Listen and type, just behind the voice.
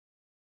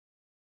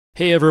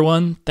Hey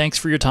everyone, thanks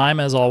for your time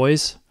as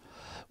always.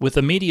 With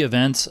the media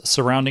events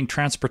surrounding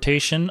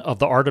transportation of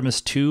the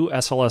Artemis II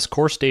SLS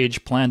Core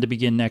Stage planned to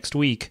begin next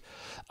week,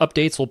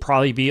 updates will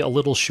probably be a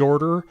little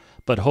shorter,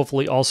 but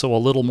hopefully also a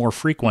little more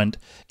frequent,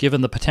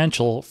 given the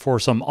potential for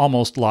some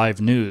almost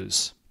live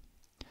news.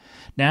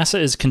 NASA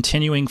is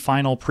continuing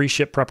final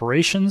pre-ship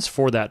preparations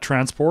for that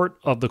transport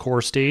of the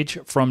core stage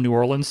from New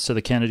Orleans to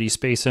the Kennedy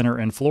Space Center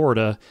in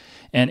Florida,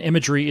 and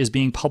imagery is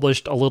being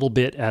published a little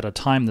bit at a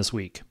time this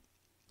week.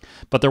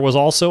 But there was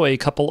also a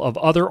couple of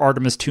other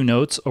Artemis II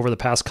notes over the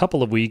past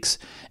couple of weeks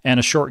and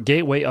a short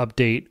gateway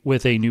update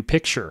with a new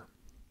picture.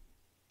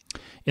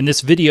 In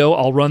this video,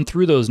 I'll run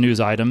through those news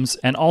items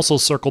and also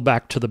circle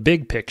back to the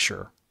big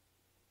picture.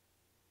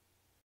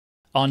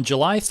 On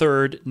July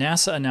 3rd,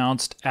 NASA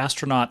announced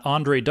astronaut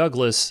Andre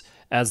Douglas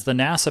as the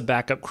NASA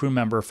backup crew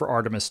member for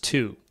Artemis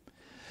II.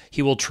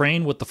 He will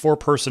train with the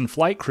four-person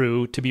flight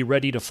crew to be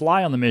ready to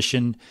fly on the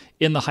mission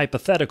in the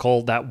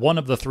hypothetical that one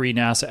of the three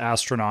NASA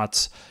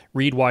astronauts,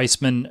 Reid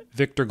Wiseman,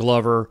 Victor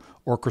Glover,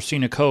 or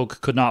Christina Koch,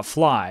 could not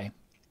fly.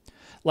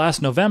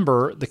 Last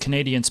November, the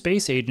Canadian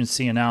Space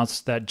Agency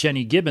announced that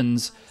Jenni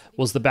Gibbons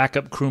was the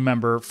backup crew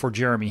member for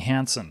Jeremy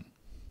Hansen.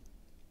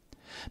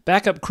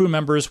 Backup crew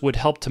members would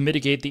help to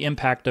mitigate the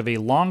impact of a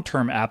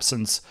long-term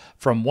absence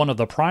from one of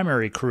the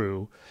primary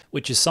crew,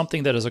 which is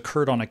something that has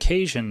occurred on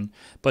occasion,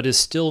 but is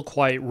still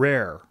quite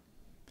rare.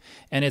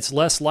 And it's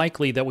less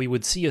likely that we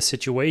would see a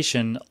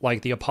situation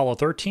like the Apollo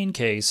 13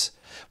 case,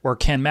 where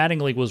Ken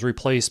Mattingly was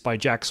replaced by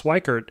Jack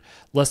Swikert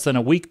less than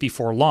a week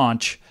before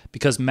launch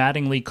because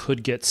Mattingly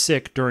could get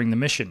sick during the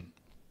mission.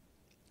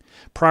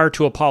 Prior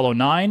to Apollo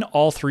 9,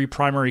 all three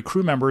primary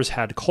crew members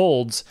had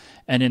colds,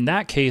 and in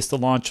that case the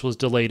launch was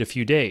delayed a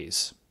few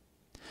days.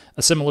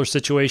 A similar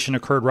situation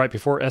occurred right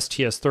before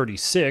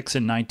STS-36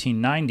 in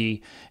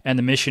 1990, and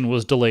the mission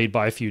was delayed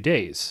by a few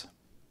days.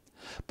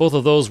 Both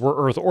of those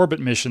were Earth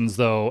orbit missions,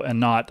 though, and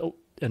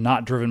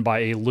not driven by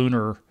a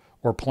lunar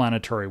or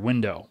planetary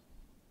window.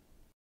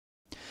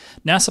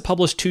 NASA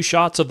published two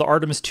shots of the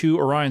Artemis II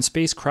Orion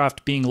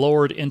spacecraft being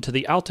lowered into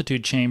the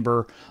altitude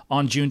chamber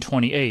on June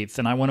 28th,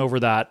 and I went over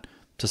that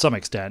to some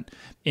extent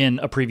in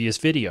a previous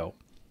video.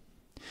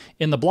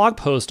 In the blog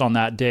post on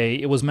that day,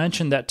 it was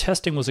mentioned that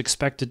testing was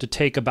expected to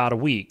take about a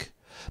week,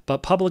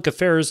 but Public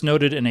Affairs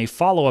noted in a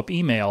follow-up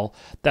email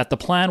that the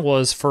plan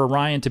was for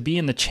Orion to be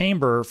in the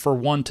chamber for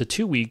 1 to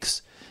 2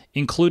 weeks,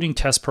 including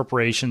test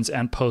preparations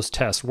and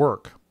post-test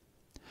work.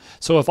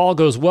 So if all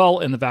goes well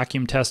in the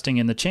vacuum testing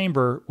in the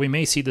chamber, we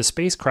may see the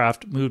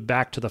spacecraft moved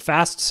back to the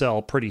fast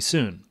cell pretty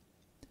soon.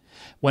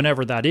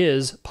 Whenever that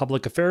is,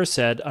 Public Affairs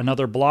said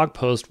another blog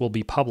post will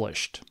be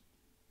published.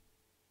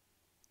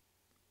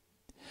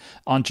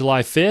 On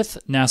July 5th,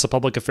 NASA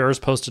Public Affairs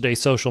posted a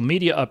social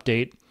media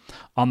update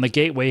on the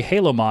Gateway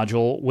Halo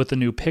module with a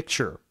new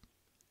picture.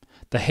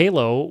 The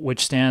Halo,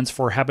 which stands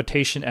for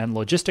Habitation and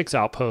Logistics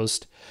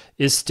Outpost,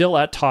 is still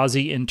at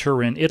Tazi in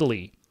Turin,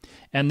 Italy,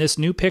 and this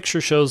new picture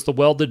shows the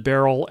welded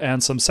barrel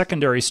and some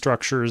secondary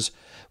structures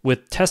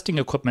with testing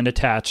equipment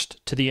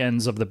attached to the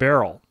ends of the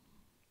barrel.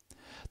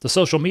 The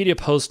social media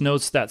post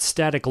notes that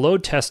static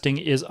load testing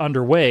is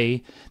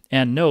underway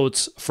and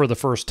notes, for the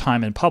first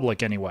time in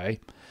public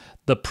anyway,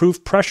 the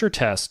proof pressure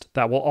test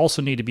that will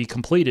also need to be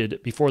completed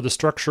before the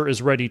structure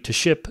is ready to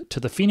ship to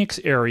the Phoenix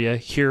area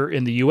here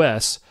in the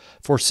US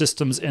for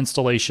systems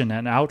installation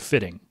and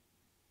outfitting.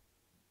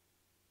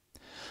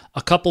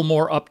 A couple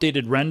more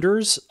updated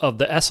renders of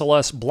the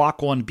SLS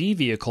Block 1B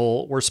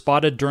vehicle were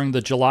spotted during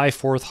the July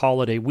 4th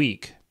holiday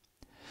week.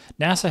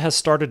 NASA has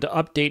started to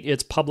update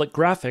its public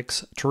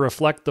graphics to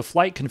reflect the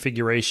flight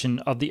configuration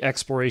of the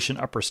Exploration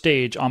Upper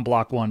Stage on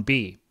Block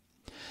 1B.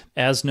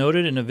 As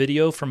noted in a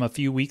video from a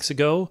few weeks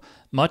ago,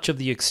 much of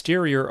the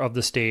exterior of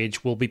the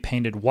stage will be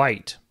painted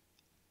white.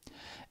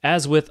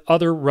 As with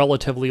other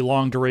relatively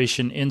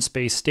long-duration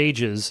in-space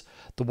stages,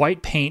 the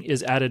white paint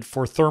is added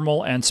for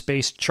thermal and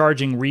space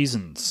charging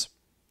reasons.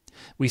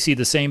 We see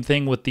the same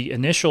thing with the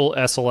initial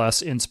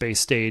SLS in-space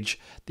stage,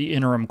 the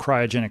Interim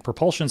Cryogenic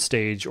Propulsion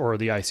Stage, or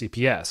the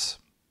ICPS.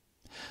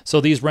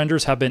 So these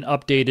renders have been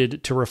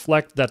updated to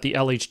reflect that the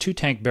LH2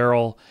 tank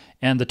barrel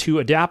and the two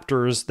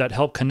adapters that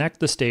help connect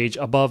the stage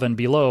above and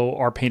below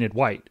are painted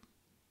white.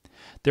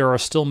 There are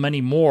still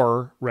many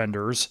more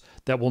renders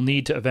that will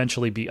need to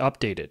eventually be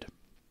updated.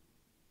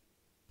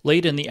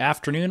 Late in the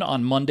afternoon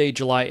on Monday,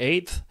 July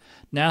 8th,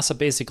 NASA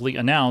basically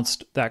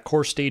announced that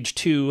Core Stage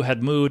 2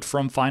 had moved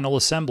from final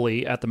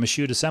assembly at the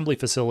Michoud Assembly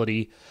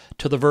Facility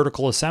to the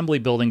vertical assembly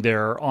building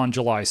there on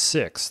July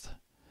 6th.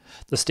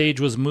 The stage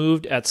was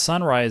moved at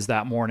sunrise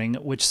that morning,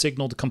 which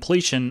signaled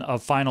completion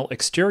of final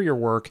exterior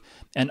work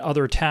and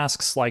other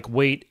tasks like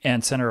weight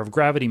and center of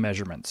gravity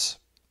measurements.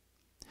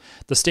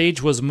 The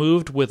stage was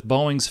moved with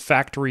Boeing's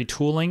factory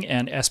tooling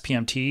and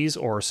SPMTs,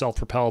 or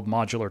self-propelled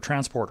modular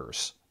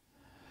transporters.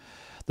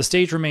 The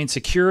stage remains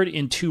secured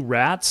in 2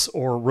 RATs,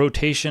 or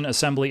rotation,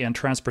 assembly, and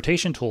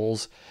transportation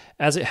tools,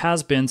 as it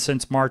has been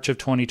since March of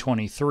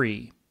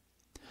 2023.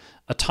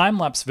 A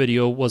time-lapse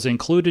video was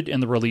included in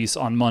the release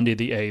on Monday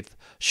the 8th,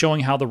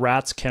 showing how the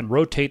rats can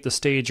rotate the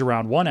stage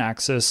around one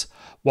axis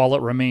while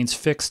it remains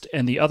fixed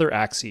in the other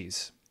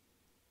axes.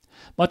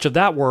 Much of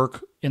that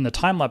work in the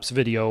time-lapse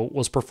video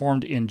was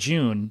performed in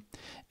June,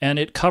 and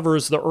it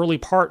covers the early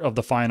part of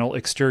the final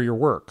exterior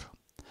work,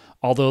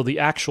 although the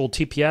actual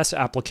TPS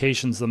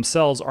applications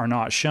themselves are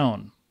not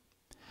shown.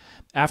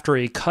 After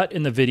a cut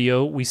in the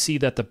video, we see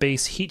that the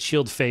base heat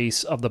shield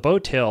face of the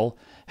boat tail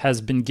has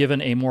been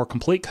given a more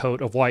complete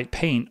coat of white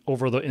paint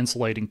over the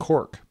insulating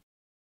cork.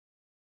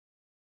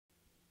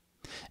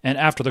 And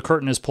after the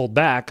curtain is pulled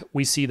back,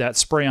 we see that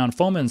spray-on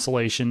foam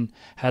insulation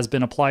has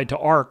been applied to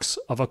arcs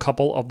of a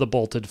couple of the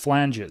bolted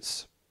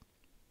flanges.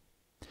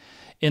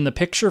 In the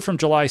picture from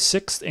July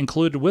 6th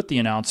included with the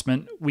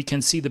announcement, we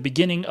can see the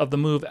beginning of the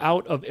move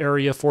out of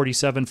Area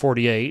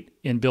 4748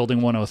 in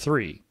Building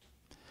 103.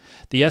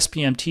 The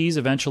SPMTs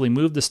eventually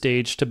moved the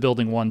stage to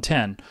Building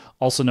 110,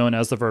 also known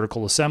as the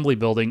Vertical Assembly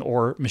Building,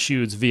 or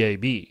Michoud's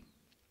VAB.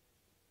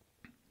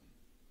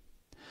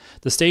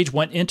 The stage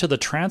went into the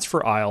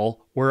transfer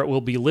aisle, where it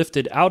will be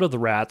lifted out of the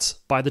rats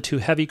by the two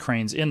heavy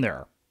cranes in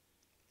there.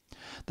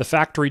 The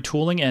factory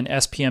tooling and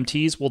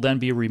SPMTs will then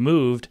be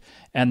removed,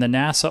 and the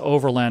NASA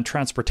Overland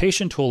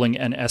Transportation tooling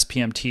and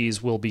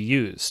SPMTs will be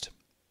used.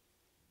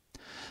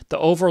 The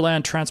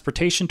Overland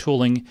Transportation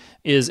tooling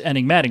is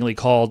enigmatically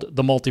called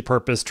the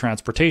Multipurpose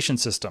Transportation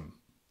System,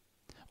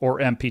 or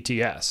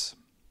MPTS.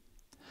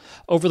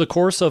 Over the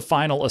course of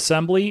final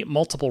assembly,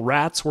 multiple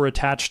rats were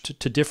attached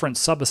to different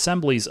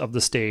sub-assemblies of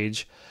the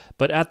stage,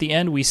 but at the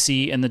end we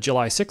see in the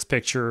July 6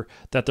 picture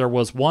that there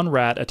was one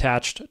rat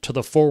attached to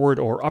the forward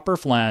or upper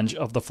flange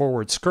of the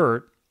forward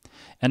skirt,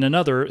 and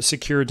another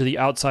secured to the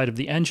outside of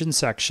the engine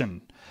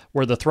section,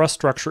 where the thrust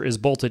structure is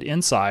bolted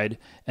inside,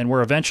 and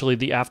where eventually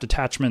the aft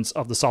attachments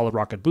of the solid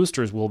rocket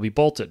boosters will be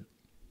bolted.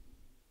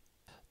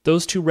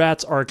 Those two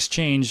rats are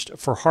exchanged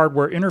for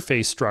hardware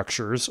interface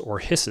structures, or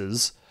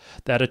HISSes,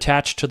 that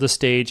attach to the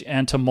stage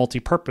and to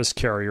multipurpose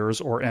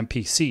carriers, or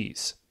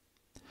MPCs.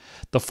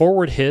 The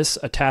forward HISS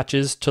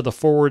attaches to the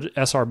forward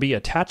SRB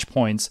attach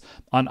points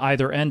on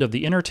either end of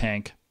the inner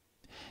tank,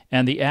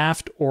 and the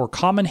aft or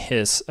common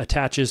HISS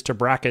attaches to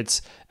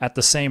brackets at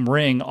the same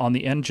ring on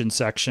the engine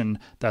section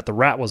that the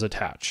rat was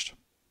attached.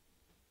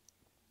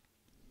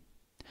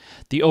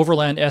 The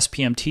Overland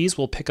SPMTs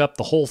will pick up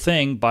the whole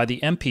thing by the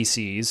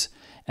MPCs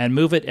and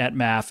move it at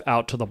MAF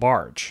out to the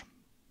barge.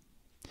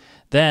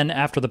 Then,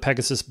 after the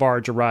Pegasus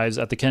barge arrives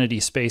at the Kennedy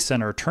Space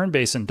Center turn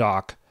basin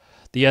dock,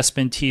 the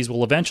SPMTs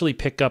will eventually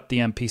pick up the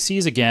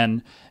MPCs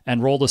again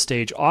and roll the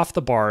stage off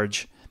the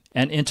barge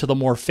and into the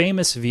more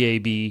famous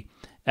VAB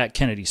at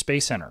Kennedy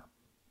Space Center.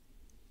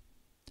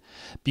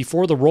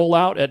 Before the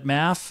rollout at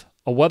MAF,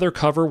 a weather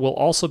cover will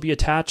also be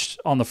attached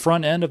on the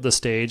front end of the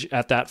stage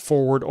at that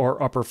forward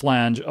or upper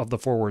flange of the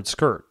forward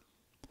skirt.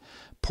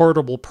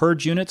 Portable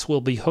purge units will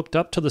be hooked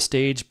up to the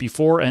stage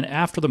before and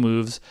after the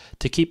moves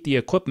to keep the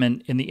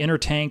equipment in the inner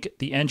tank,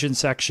 the engine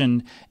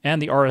section, and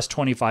the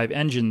RS-25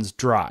 engines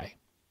dry.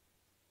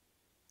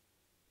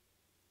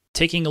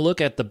 Taking a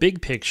look at the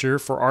big picture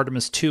for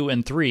Artemis 2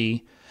 and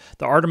 3,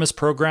 the Artemis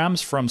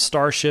programs from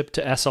Starship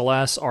to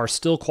SLS are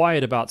still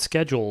quiet about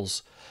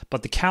schedules,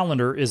 but the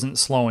calendar isn't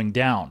slowing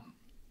down.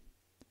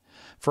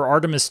 For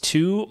Artemis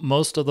 2,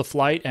 most of the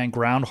flight and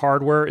ground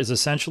hardware is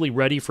essentially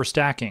ready for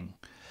stacking.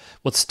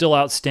 What's still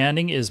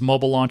outstanding is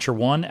Mobile Launcher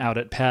 1 out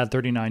at Pad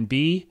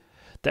 39B,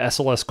 the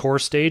SLS Core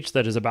Stage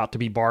that is about to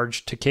be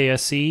barged to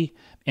KSC,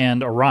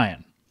 and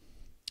Orion.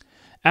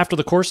 After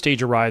the core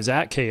stage arrives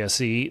at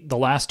KSC, the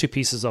last two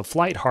pieces of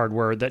flight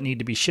hardware that need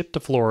to be shipped to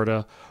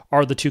Florida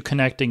are the two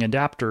connecting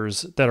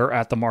adapters that are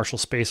at the Marshall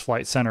Space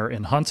Flight Center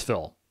in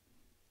Huntsville.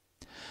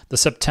 The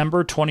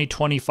September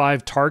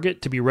 2025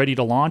 target to be ready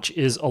to launch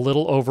is a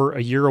little over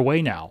a year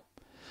away now.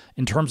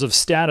 In terms of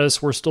status,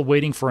 we're still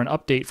waiting for an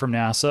update from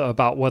NASA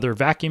about whether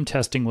vacuum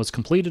testing was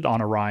completed on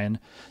Orion,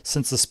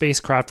 since the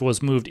spacecraft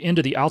was moved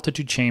into the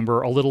altitude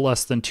chamber a little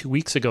less than 2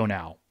 weeks ago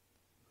now.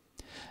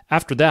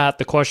 After that,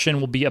 the question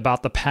will be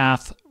about the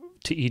path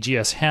to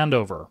EGS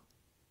handover.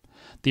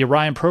 The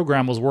Orion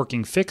program was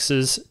working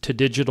fixes to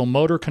digital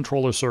motor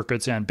controller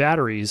circuits and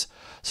batteries,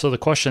 so the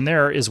question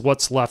there is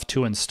what's left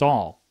to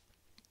install.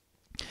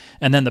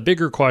 And then the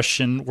bigger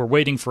question we're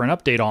waiting for an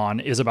update on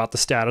is about the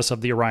status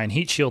of the Orion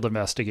heat shield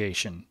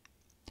investigation.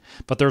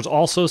 But there's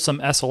also some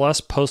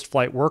SLS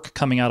post-flight work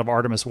coming out of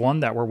Artemis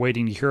 1 that we're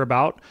waiting to hear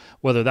about,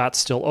 whether that's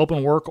still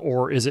open work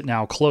or is it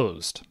now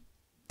closed.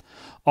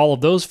 All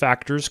of those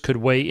factors could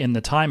weigh in the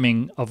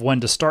timing of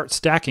when to start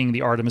stacking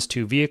the Artemis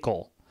II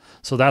vehicle,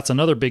 so that's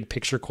another big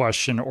picture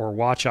question or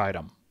watch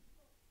item.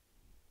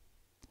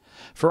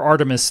 For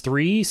Artemis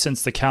 3,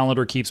 since the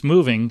calendar keeps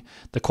moving,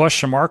 the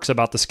question marks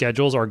about the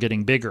schedules are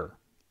getting bigger.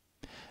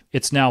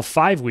 It's now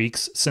 5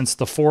 weeks since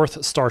the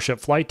 4th Starship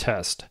flight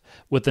test,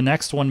 with the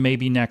next one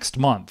maybe next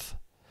month.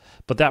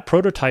 But that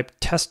prototype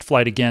test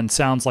flight again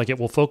sounds like it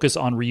will focus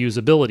on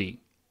reusability.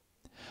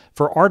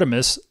 For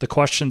Artemis, the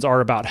questions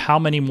are about how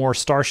many more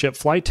Starship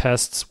flight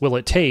tests will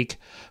it take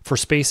for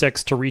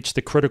SpaceX to reach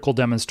the critical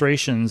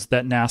demonstrations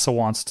that NASA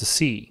wants to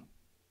see.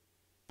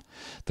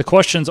 The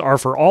questions are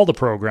for all the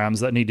programs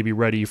that need to be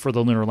ready for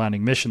the lunar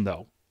landing mission,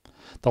 though.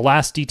 The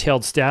last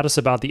detailed status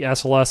about the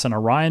SLS and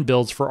Orion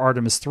builds for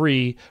Artemis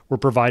III were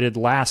provided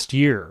last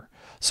year,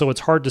 so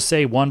it's hard to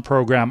say one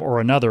program or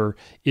another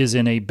is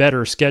in a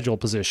better schedule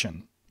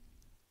position.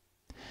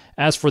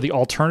 As for the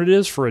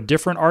alternatives for a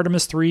different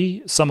Artemis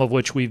III, some of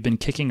which we've been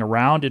kicking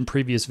around in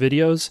previous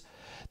videos,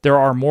 there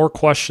are more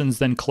questions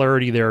than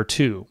clarity there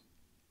too.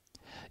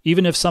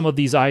 Even if some of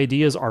these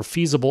ideas are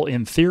feasible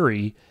in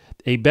theory,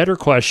 a better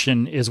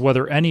question is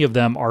whether any of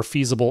them are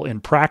feasible in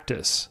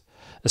practice,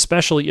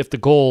 especially if the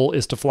goal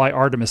is to fly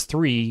Artemis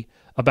III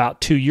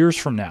about 2 years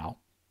from now.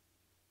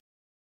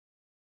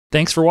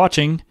 Thanks for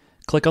watching.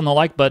 Click on the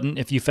like button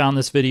if you found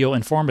this video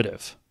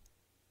informative.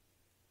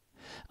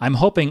 I'm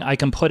hoping I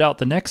can put out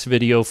the next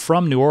video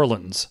from New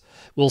Orleans.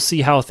 We'll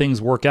see how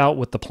things work out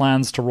with the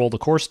plans to roll the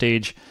core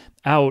stage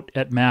out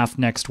at MAF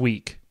next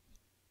week.